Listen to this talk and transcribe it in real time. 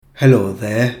Hello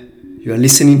there. You are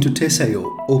listening to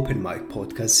Tesayo Open Mic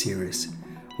podcast series,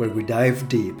 where we dive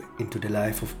deep into the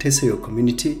life of Tesayo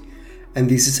community, and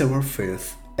this is our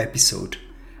fifth episode.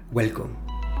 Welcome.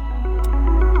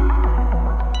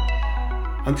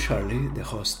 I'm Charlie, the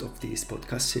host of this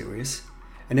podcast series,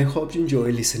 and I hope you enjoy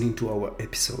listening to our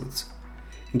episodes.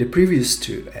 In the previous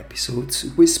two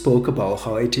episodes, we spoke about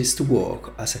how it is to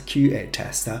work as a QA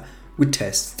tester with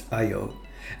Test.io,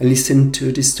 and listen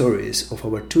to the stories of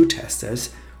our two testers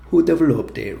who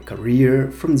developed their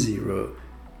career from zero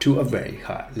to a very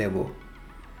high level.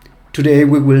 Today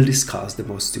we will discuss the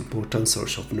most important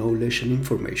source of knowledge and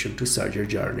information to start your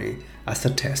journey as a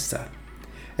tester.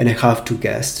 And I have two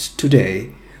guests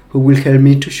today who will help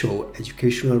me to show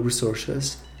educational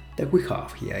resources that we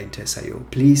have here in Tesayo.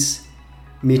 Please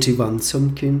meet Ivan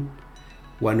Somkin,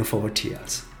 one of our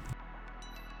TLs.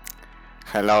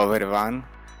 Hello everyone.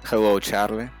 Hello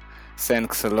Charlie.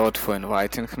 Thanks a lot for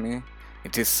inviting me.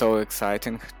 It is so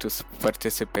exciting to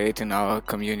participate in our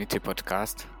community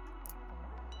podcast.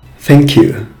 Thank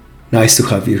you. Nice to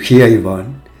have you here,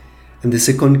 Ivan. And the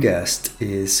second guest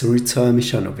is Zorica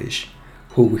Mishanovic,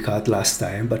 who we had last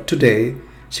time, but today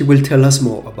she will tell us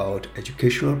more about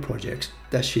educational projects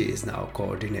that she is now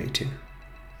coordinating.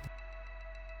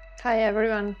 Hi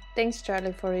everyone. Thanks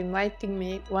Charlie for inviting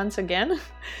me once again.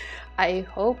 I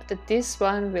hope that this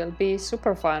one will be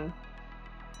super fun.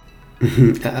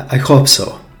 I hope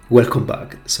so. Welcome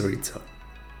back, Zorica.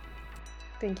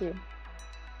 Thank you.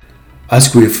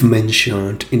 As we've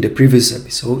mentioned in the previous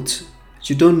episodes,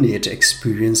 you don't need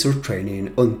experience or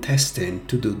training on testing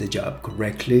to do the job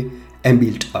correctly and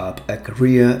build up a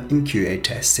career in QA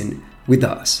testing with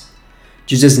us.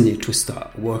 You just need to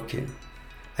start working.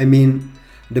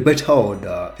 The better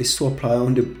order is to apply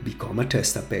on the Become a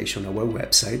Tester page on our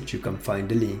website. You can find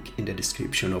the link in the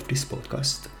description of this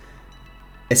podcast.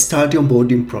 Start the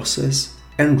onboarding process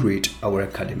and read our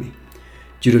academy.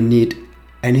 You don't need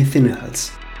anything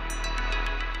else.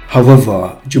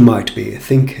 However, you might be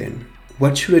thinking,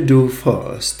 what should I do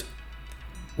first?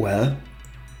 Well,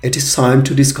 it is time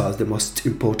to discuss the most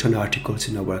important articles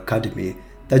in our academy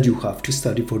that you have to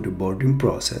study for the onboarding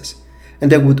process, and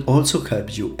that would also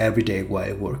help you every day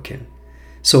while working.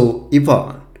 So,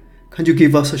 Ivan, can you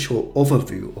give us a short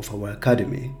overview of our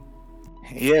academy?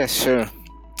 Yeah, sure.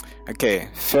 Okay,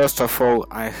 first of all,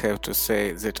 I have to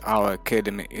say that our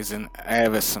academy is an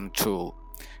awesome tool.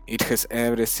 It has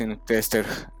everything tester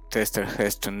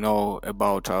has to know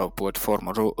about our platform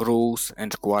rules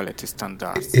and quality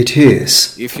standards. It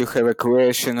is. If you have a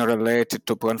question related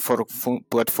to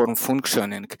platform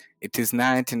functioning, it is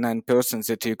 99%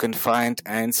 that you can find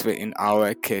answer in our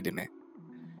academy.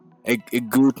 A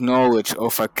good knowledge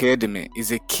of academy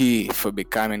is a key for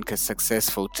becoming a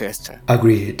successful tester.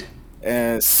 Agreed.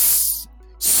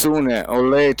 Sooner or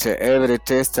later, every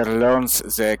tester learns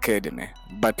the academy,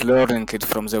 but learning it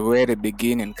from the very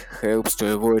beginning helps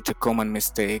to avoid the common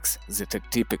mistakes that are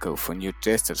typical for new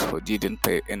testers who didn't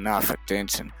pay enough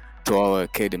attention to our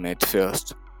academy at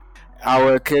first.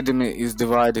 Our academy is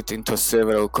divided into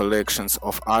several collections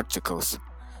of articles.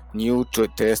 New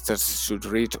testers should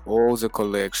read all the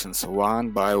collections one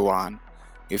by one.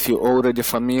 If you're already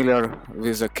familiar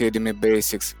with Academy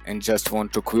basics and just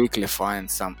want to quickly find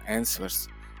some answers,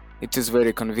 it is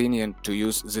very convenient to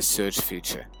use the search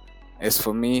feature. As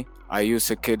for me, I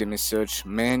use Academy Search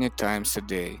many times a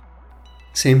day.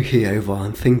 Same here,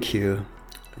 Ivan, thank you.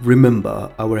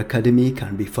 Remember, our academy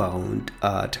can be found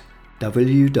at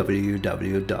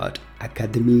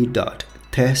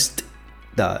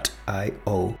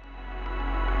www.academy.test.io.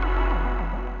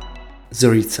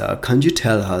 Zorica, can you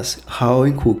tell us how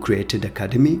and who created the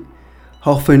academy?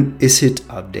 How often is it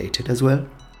updated as well?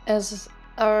 As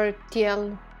our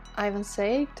TL Ivan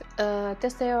said,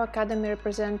 Test.io Academy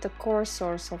represents the core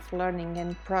source of learning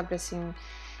and progressing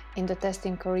in the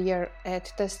testing career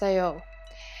at Test.io.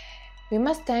 We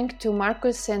must thank to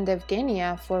Marcus and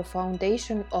Evgenia for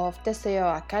foundation of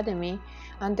Test.io Academy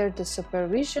under the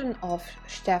supervision of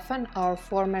Stefan, our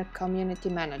former community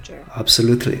manager.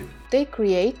 Absolutely. They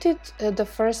created the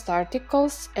first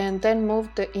articles and then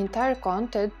moved the entire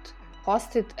content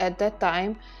hosted at that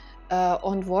time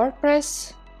on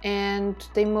WordPress, and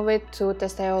they moved it to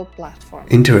Test.io platform.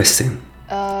 Interesting.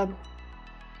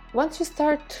 Once you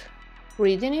start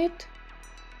reading it,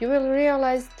 you will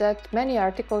realize that many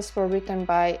articles were written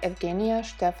by Evgenia,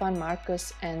 Stefan,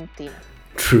 Marcus, and Tina.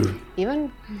 True. Even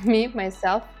me,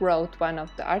 myself, wrote one of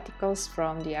the articles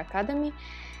from the Academy,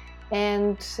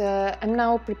 and I'm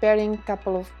now preparing a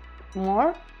couple of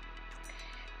more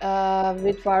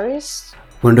with various...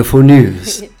 Wonderful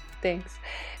news. Thanks.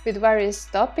 With various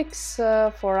topics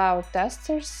for our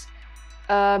testers,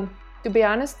 To be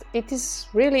honest, it is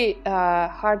really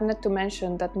hard not to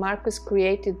mention that Marcus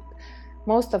created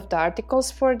most of the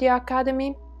articles for the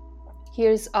Academy. He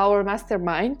is our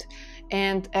mastermind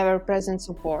and ever-present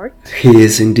support. He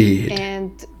is indeed.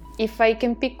 And if I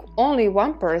can pick only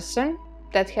one person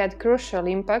that had crucial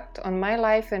impact on my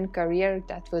life and career,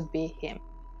 that would be him.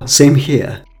 Same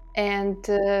here. And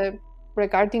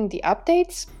regarding the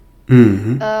updates,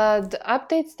 the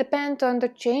updates depend on the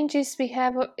changes we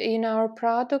have in our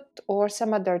product or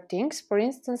some other things. For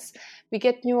instance, we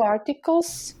get new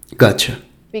articles. Gotcha.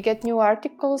 We get new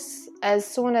articles as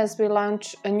soon as we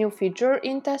launch a new feature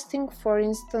in testing. For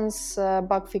instance,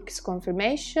 bug fix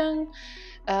confirmation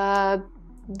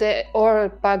or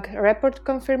bug report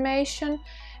confirmation.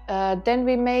 Then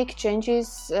we make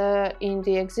changes in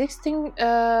the existing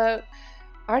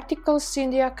articles in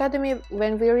the Academy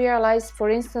when we realize, for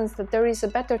instance, that there is a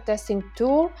better testing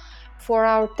tool for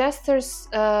our testers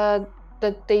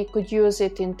that they could use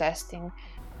it in testing.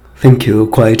 Thank you,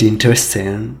 quite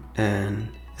interesting, and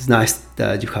it's nice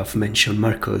that you have mentioned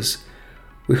Marcus.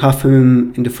 We have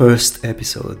him in the first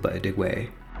episode, by the way.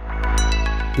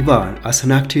 Ivan, as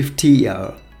an active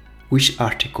TR, which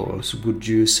articles would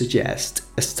you suggest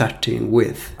starting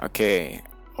with? Okay.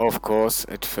 Of course,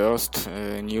 at first,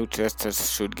 new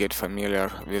testers should get familiar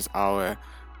with our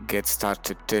Get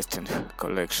Started Testing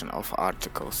collection of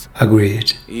articles.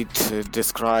 Agreed. It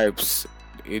describes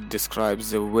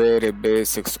the very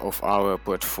basics of our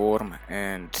platform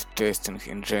and testing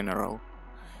in general.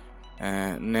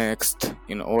 Next,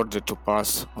 in order to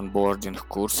pass onboarding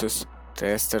courses,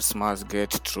 testers must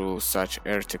get through such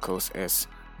articles as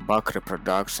bug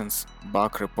reproductions,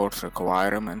 bug report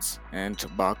requirements, and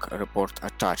bug report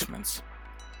attachments.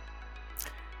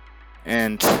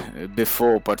 And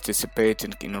before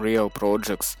participating in real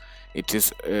projects, it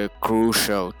is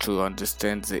crucial to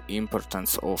understand the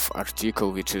importance of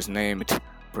article which is named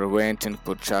Preventing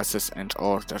Purchases and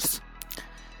Orders.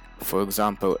 For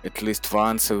example, at least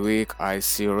once a week I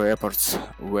see reports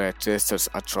where testers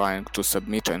are trying to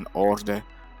submit an order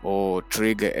or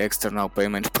trigger external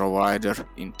payment provider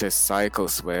in test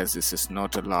cycles where this is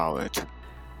not allowed.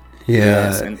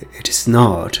 Yeah, it is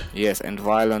not. Yes, and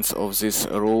violence of this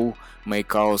rule may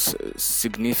cause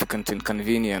significant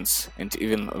inconvenience and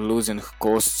even losing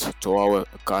costs to our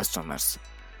customers.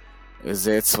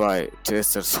 That's why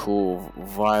testers who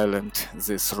violate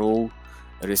this rule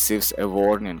receives a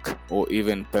warning or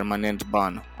even permanent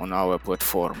ban on our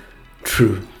platform.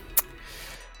 True.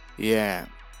 Yeah.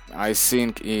 I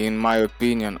think, in my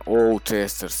opinion, all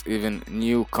testers, even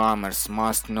newcomers,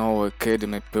 must know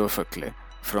Academy perfectly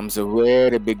from the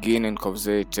very beginning of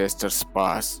their tester's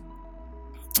path.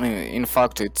 In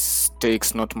fact, it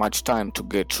takes not much time to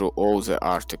get through all the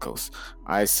articles.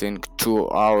 I think 2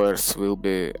 hours will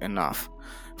be enough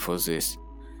for this.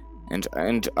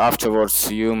 And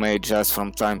afterwards, you may just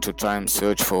from time to time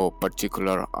search for a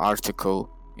particular article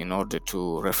in order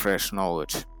to refresh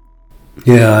knowledge.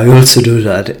 Yeah, I also do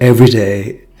that every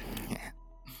day.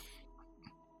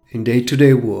 In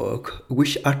day-to-day work,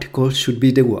 which articles should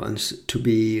be the ones to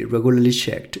be regularly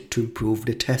checked to improve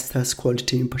the tester's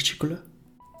quality in particular?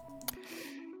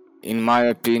 In my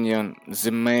opinion,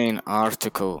 the main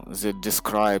article that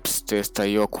describes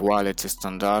Test.io quality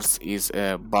standards is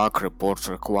a bug report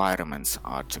requirements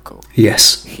article.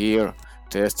 Yes. Here,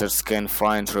 testers can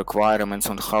find requirements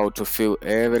on how to fill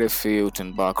every field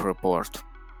in bug report.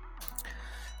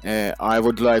 I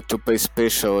would like to pay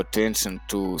special attention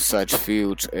to such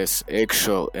fields as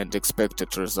actual and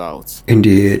expected results.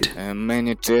 Indeed.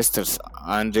 Many testers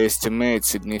underestimate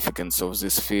significance of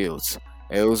these fields,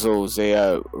 although they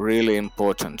are really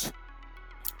important.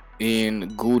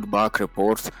 In good bug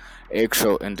reports,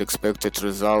 actual and expected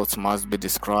results must be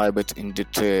described in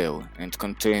detail and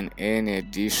contain any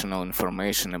additional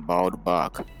information about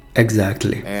bug.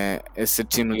 Exactly. As a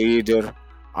team leader,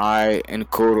 I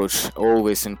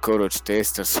always encourage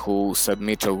testers who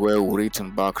submit a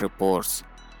well-written bug reports.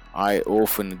 I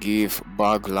often give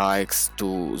bug likes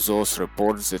to those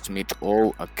reports that meet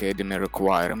all Academy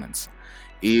requirements,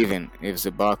 even if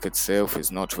the bug itself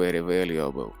is not very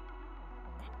valuable.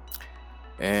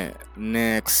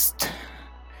 Next,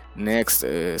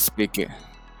 speaking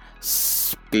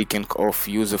of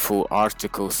useful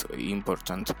articles,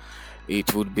 important,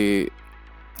 it would be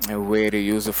very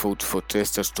useful for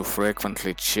testers to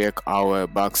frequently check our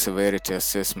bug severity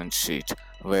assessment sheet,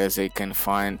 where they can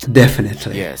find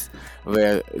Definitely. Yes,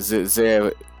 where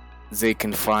they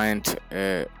can find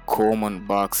common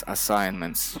bugs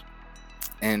assignments.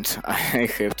 And I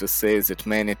have to say that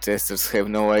many testers have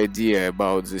no idea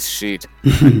about this shit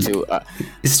until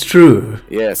It's true.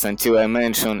 until I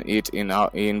mention it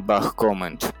in Bach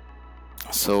comment.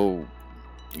 So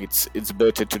it's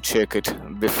better to check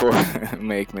it before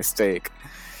make mistake.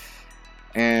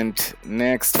 And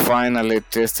next, finally,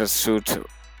 testers should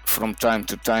from time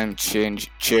to time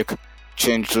check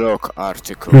changelog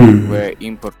article where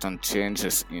important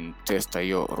changes in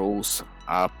test.io rules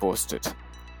are posted.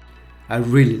 I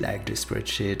really like the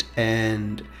spreadsheet,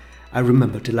 and I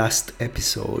remember the last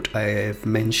episode I have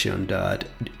mentioned that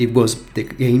it was the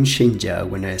game changer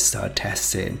when I started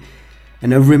testing,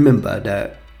 and I remember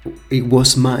that it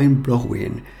was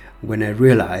mind-blowing when I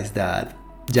realized that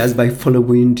just by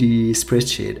following the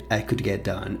spreadsheet I could get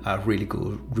done a really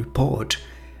good report.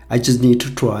 I just need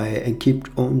to try and keep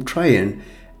on trying,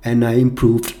 and I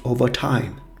improved over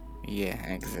time. Yeah,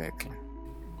 exactly.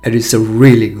 It is a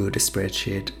really good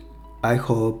spreadsheet. I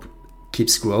hope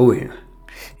keeps growing.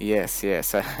 Yes,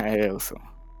 I also.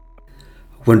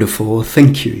 Wonderful.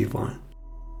 Thank you, Ivan.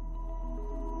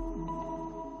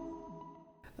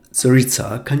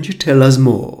 Tsaritsa, can you tell us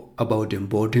more about the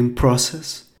onboarding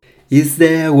process? Is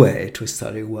there a way to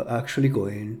study while actually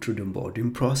going through the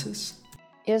onboarding process?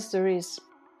 Yes, there is.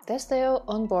 Test.io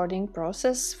onboarding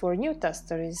process for new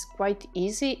testers is quite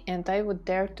easy, and I would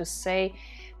dare to say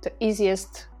the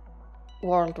easiest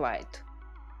worldwide.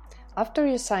 After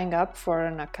you sign up for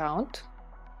an account,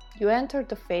 you enter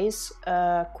the phase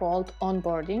called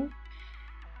onboarding.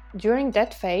 During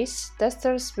that phase,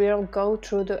 testers will go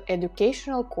through the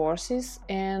educational courses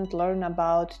and learn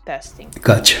about testing.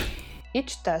 Gotcha.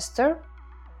 Each tester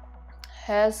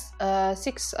has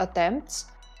 6 attempts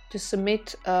to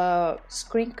submit a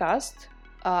screencast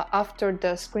after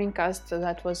the screencast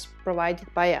that was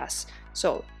provided by us.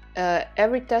 So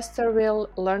every tester will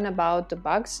learn about the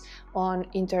bugs on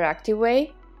interactive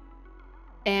way,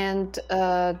 and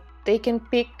they can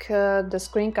pick the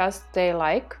screencast they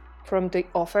like from the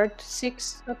offered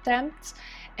 6 attempts.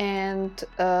 And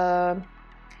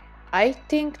I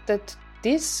think that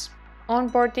this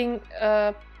onboarding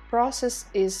process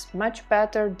is much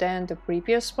better than the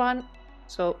previous one,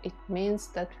 so it means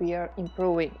that we are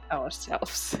improving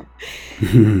ourselves.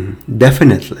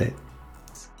 Definitely.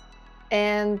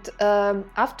 And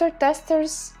after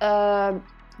testers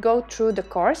go through the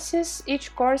courses,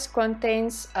 each course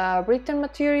contains written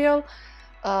material,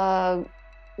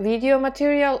 video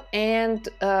material, and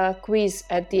a quiz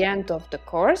at the end of the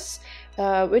course,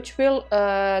 which will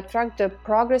track the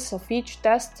progress of each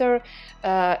tester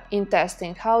in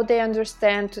testing, how they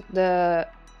understand the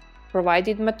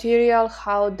provided material,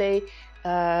 how they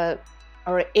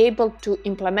are able to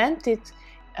implement it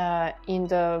in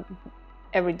the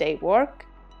everyday work.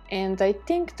 And I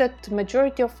think that the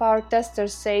majority of our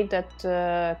testers say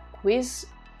that quiz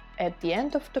at the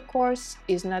end of the course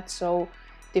is not so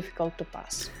difficult to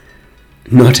pass.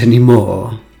 Not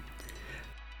anymore.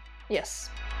 Yes.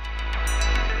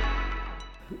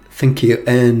 Thank you.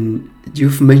 And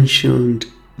you've mentioned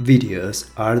videos.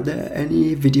 Are there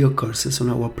any video courses on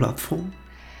our platform?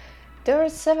 There are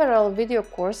several video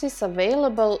courses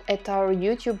available at our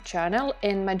YouTube channel,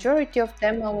 and majority of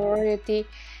them are already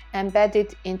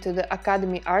embedded into the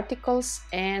Academy articles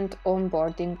and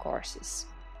onboarding courses.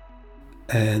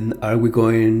 And are we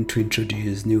going to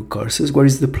introduce new courses? What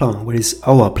is the plan? What is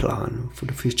our plan for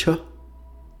the future?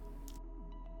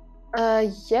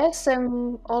 Yes,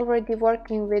 I'm already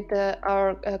working with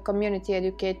our community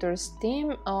educators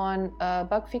team on a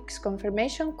bug fix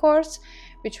confirmation course,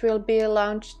 which will be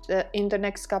launched in the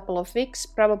next couple of weeks,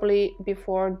 probably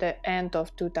before the end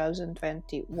of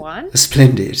 2021.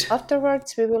 Splendid.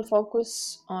 Afterwards, we will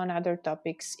focus on other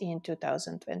topics in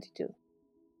 2022.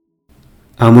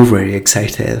 I'm already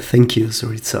excited. Thank you,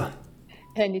 Tsaritsa.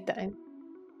 Anytime.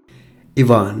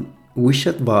 Ivan, which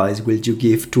advice will you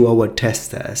give to our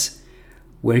testers?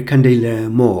 Where can they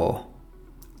learn more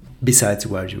besides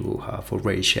what you have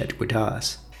already shared with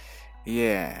us?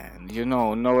 Yeah,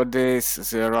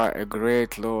 nowadays there are a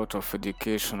great lot of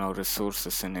educational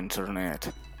resources in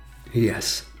internet.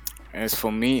 Yes. As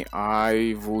for me,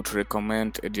 I would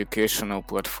recommend educational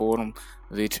platform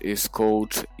which is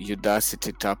called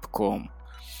udacity.com.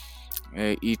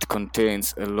 It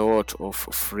contains a lot of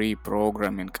free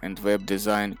programming and web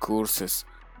design courses,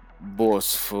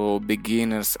 both for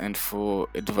beginners and for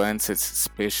advanced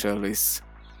specialists.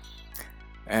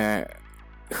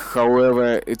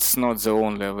 However, it's not the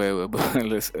only available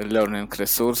learning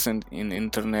resource in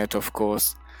internet, of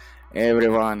course.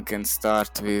 Everyone can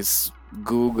start with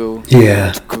Google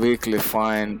and quickly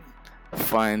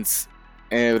finds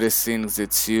everything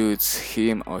that suits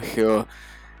him or her.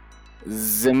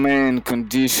 The main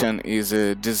condition is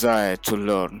a desire to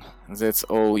learn. That's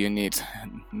all you need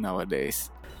nowadays.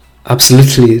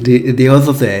 Absolutely. The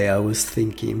other day I was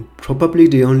thinking probably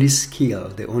the only skill,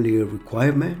 the only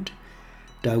requirement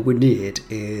that we need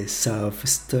is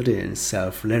self-studying,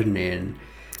 self-learning,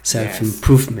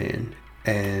 self-improvement,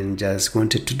 and just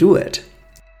wanted to do it.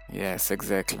 Yes,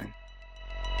 exactly.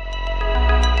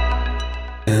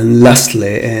 And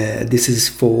lastly, this is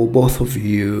for both of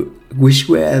you. Which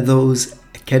were those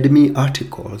academy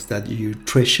articles that you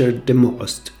treasured the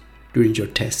most during your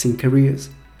testing careers?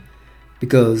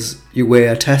 Because you were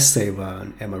a tester,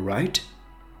 Ivan, am I right?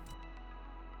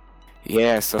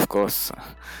 Yes, of course.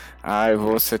 I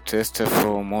was a tester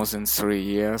for more than 3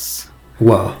 years.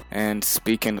 Wow. And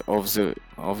speaking of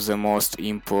the most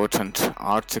important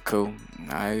article,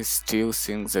 I still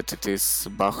think that it is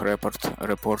Bach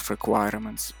report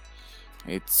requirements.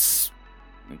 It's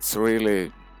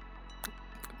really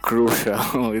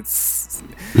crucial. It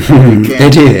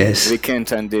is. We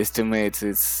can't underestimate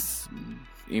its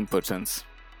importance.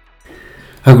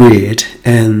 Agreed.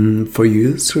 And for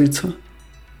you, Srita?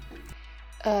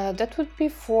 That would be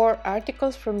 4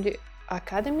 articles from the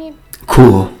Academy.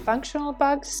 Cool. Functional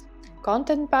bugs,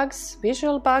 content bugs,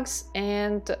 visual bugs,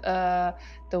 and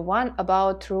the one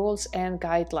about rules and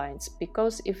guidelines.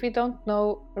 Because if we don't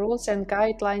know rules and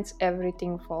guidelines,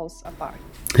 everything falls apart.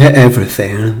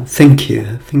 Everything. Thank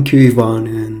you. Thank you, Ivan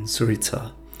and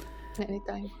Srita.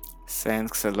 Anytime.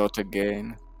 Thanks a lot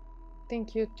again.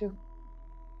 Thank you too.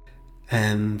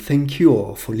 And thank you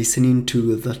all for listening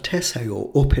to the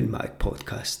TestIO Open Mic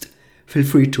podcast. Feel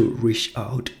free to reach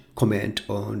out, comment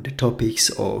on the topics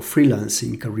of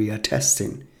freelancing career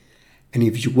testing. And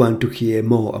if you want to hear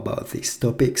more about these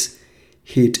topics,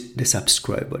 hit the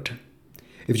subscribe button.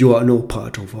 If you are not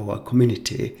part of our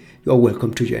community, you are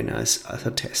welcome to join us as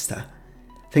a tester.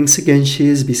 Thanks again,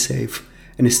 cheers, be safe,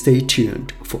 and stay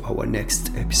tuned for our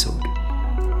next episode.